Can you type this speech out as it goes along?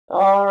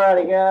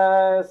Alrighty,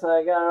 guys,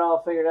 I got it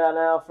all figured out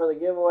now for the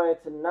giveaway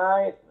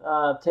tonight.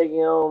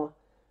 Taking home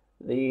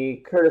the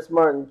Curtis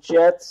Martin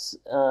Jets,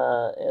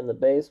 and the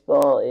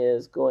baseball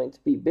is going to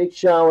be Big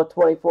Sean with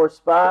 24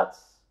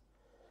 spots.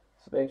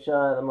 So Big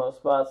Sean had the most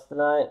spots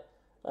tonight.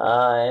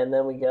 And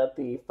then we got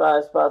the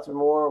 5 spots or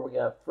more. We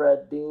got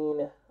Fred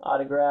Dean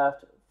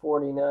autographed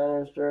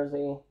 49ers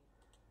jersey.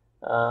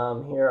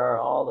 Here are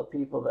all the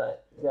people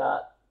that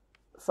got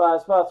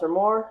 5 spots or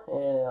more,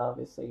 and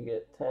obviously you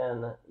get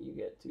 10, you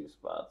get 2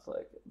 spots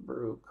like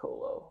Brew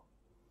Colo.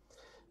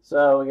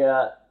 So we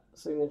got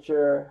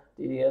signature,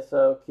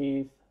 DDSO,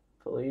 Keith,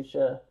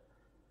 Felicia,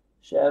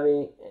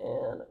 Chevy,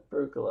 and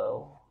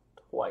Brucolo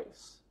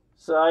twice.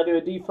 So I do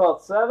a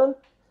default 7.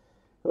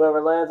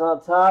 Whoever lands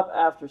on top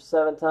after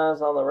 7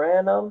 times on the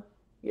random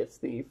gets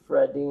the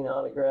Fred Dean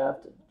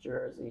autographed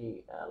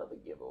jersey out of the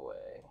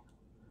giveaway.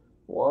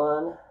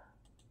 1,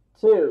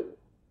 2,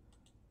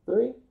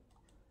 3,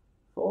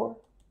 4,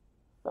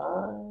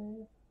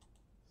 5,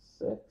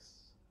 6,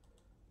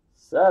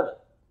 7.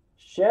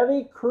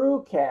 Chevy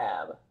Crew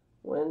Cab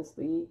wins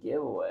the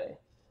giveaway.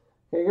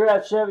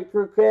 Congrats, Chevy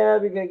Crew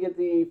Cab. You're going to get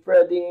the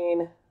Fred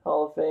Dean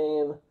Hall of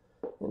Fame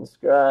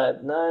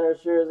inscribed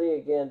Niners jersey.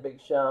 Again,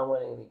 Big Sean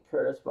winning the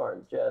Curtis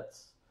Martin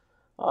Jets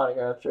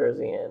autograph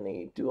jersey and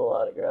the dual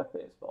autograph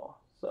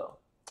baseball. So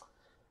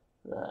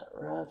that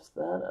wraps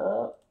that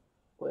up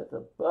with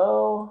a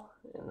bow.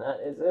 And that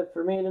is it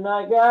for me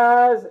tonight,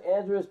 guys.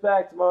 Andrew is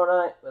back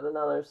tomorrow night with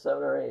another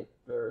 7 or 8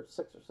 or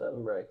 6 or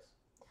 7 breaks.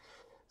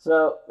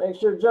 So make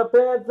sure to jump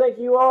in. Thank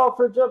you all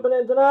for jumping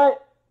in tonight.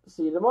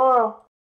 See you tomorrow.